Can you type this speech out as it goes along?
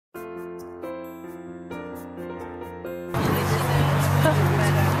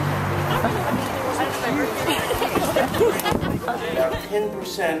About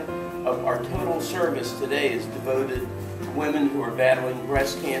 10% of our total service today is devoted to women who are battling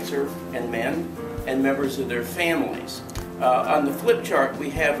breast cancer and men and members of their families. On the flip chart,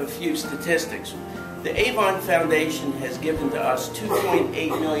 we have a few statistics. The Avon Foundation has given to us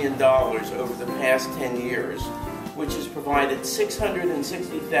 $2.8 million over the past 10 years, which has provided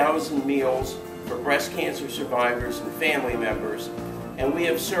 660,000 meals for breast cancer survivors and family members, and we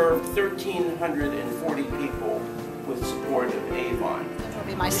have served 1,340 people with support of Avon. It will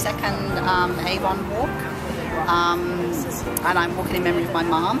be my second Avon walk, and I'm walking in memory of my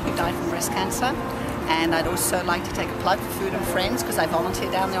mom who died from breast cancer. And I'd also like to take a plug for Food and Friends because I volunteer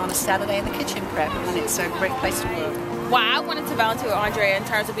down there on a Saturday in the kitchen prep, and it's a great place to work. Why I wanted to volunteer with Andrea in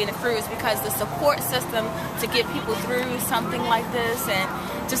terms of being a crew is because the support system to get people through something like this, and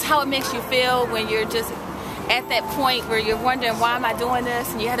just how it makes you feel when you're just at that point where you're wondering, why am I doing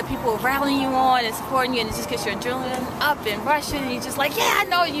this? And you have the people rallying you on and supporting you, and it just gets your adrenaline up and rushing, and you're just like, yeah, I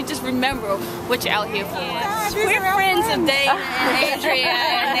know. You just remember what you're out here for. We're friends of Dana and Andrea,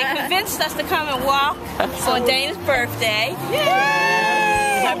 and they convinced us to come and walk on Dana's birthday.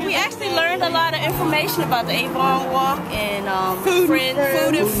 We actually learned a lot of information about the Avon Walk and Food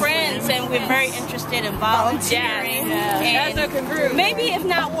and Friends, and we're very interested in volunteering. And maybe if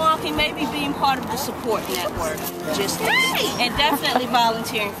not walking, maybe being part of the support network. And definitely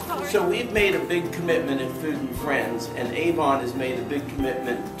volunteering. So we've made a big commitment in Food and Friends, and Avon has made a big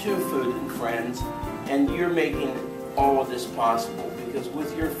commitment to Food and Friends, and you're making all of this possible because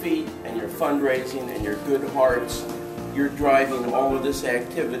with your feet and your fundraising and your good hearts, you're driving all of this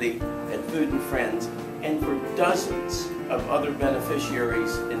activity at Food and Friends and for dozens of other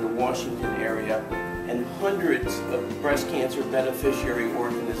beneficiaries in the Washington area and hundreds of breast cancer beneficiary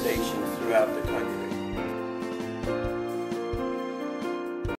organizations throughout the country.